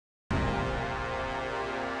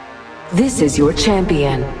This is your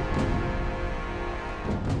champion.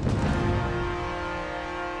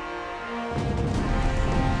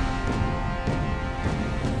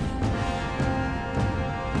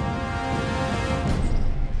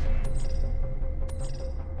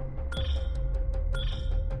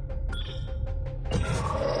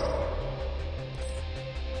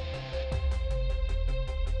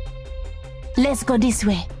 Let's go this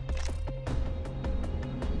way.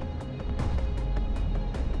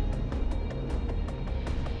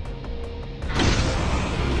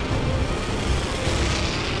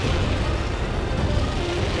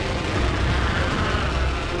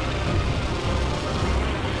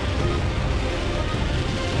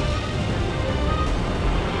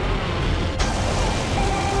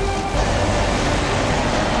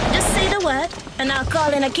 Just say the word, and I'll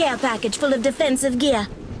call in a care package full of defensive gear.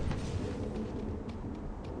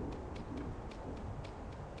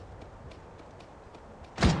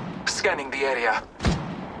 Scanning the area.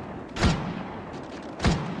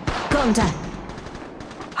 Contact.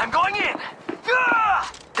 I'm going in!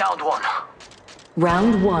 Downed one.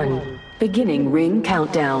 Round 1. Beginning ring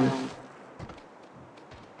countdown.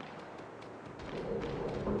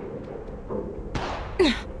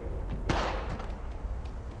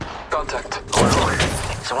 Contact. Oh, look.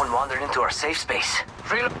 Someone wandered into our safe space.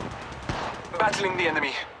 Battling the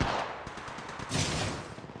enemy.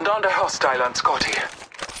 Downed a hostile on Scotty.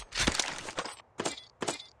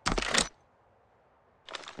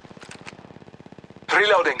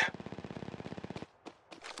 Reloading.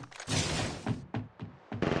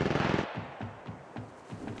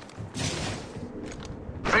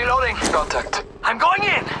 Reloading. Contact. I'm going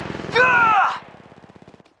in!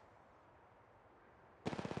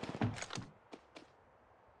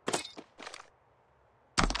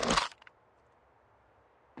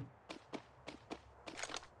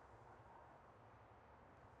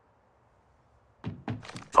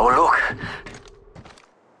 Oh, look.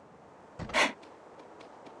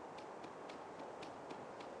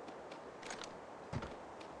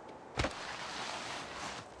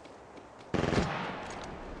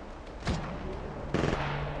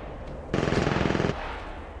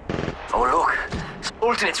 Oh, look.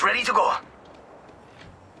 Ultimate's ready to go.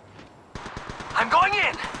 I'm going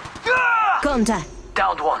in! Contact.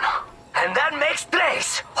 Downed one. And that makes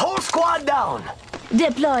place. Whole squad down.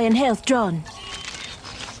 Deploying health drone.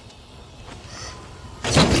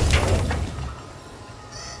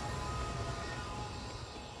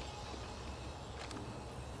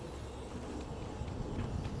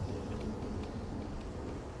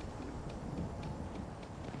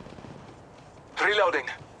 Reloading.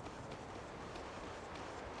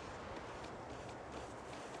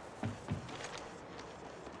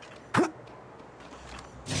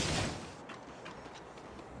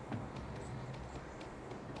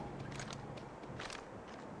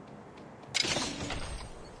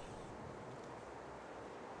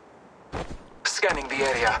 Scanning the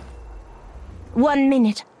area. 1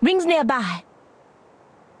 minute. Rings nearby.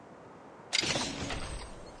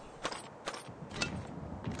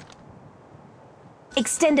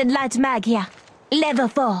 Extended light mag here. Level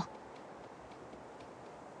 4.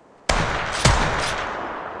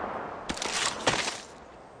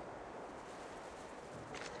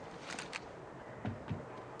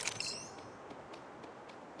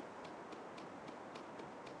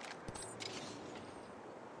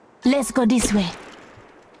 Let's go this way.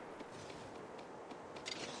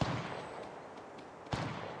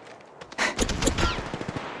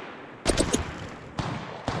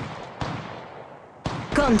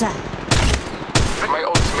 Contact. My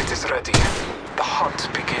ultimate is ready. The hunt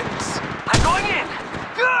begins. I'm going in!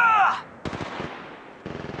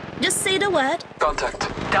 Just say the word. Contact.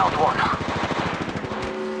 Downed one.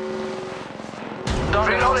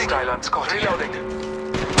 Downed a Reloading. hostile on Scotty. Reloading.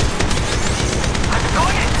 I'm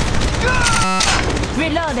going in!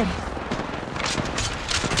 Reloading.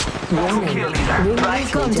 Warning. kill leader. Ring Right.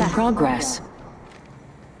 movement in Contact. progress.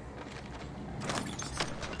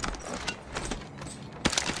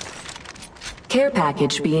 Care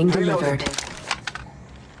package being delivered.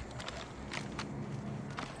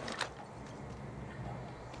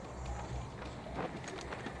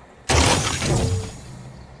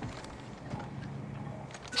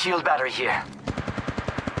 Shield battery here.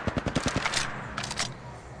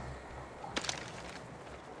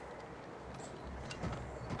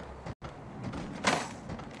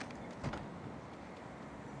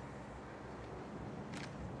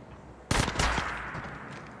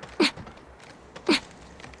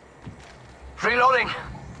 Reloading.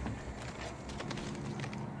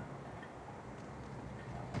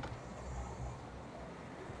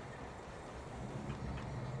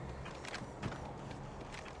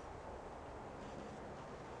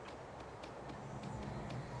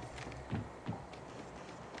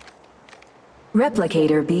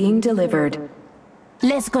 Replicator being delivered.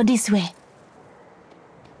 Let's go this way.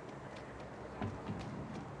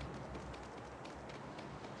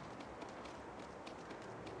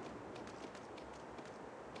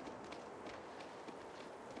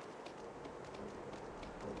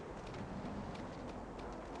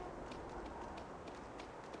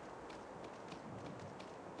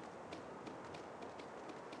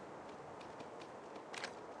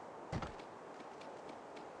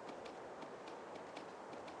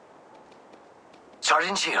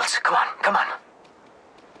 Charging shields. Come on, come on.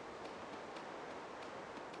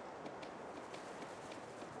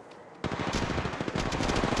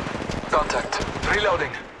 Contact.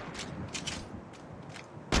 Reloading.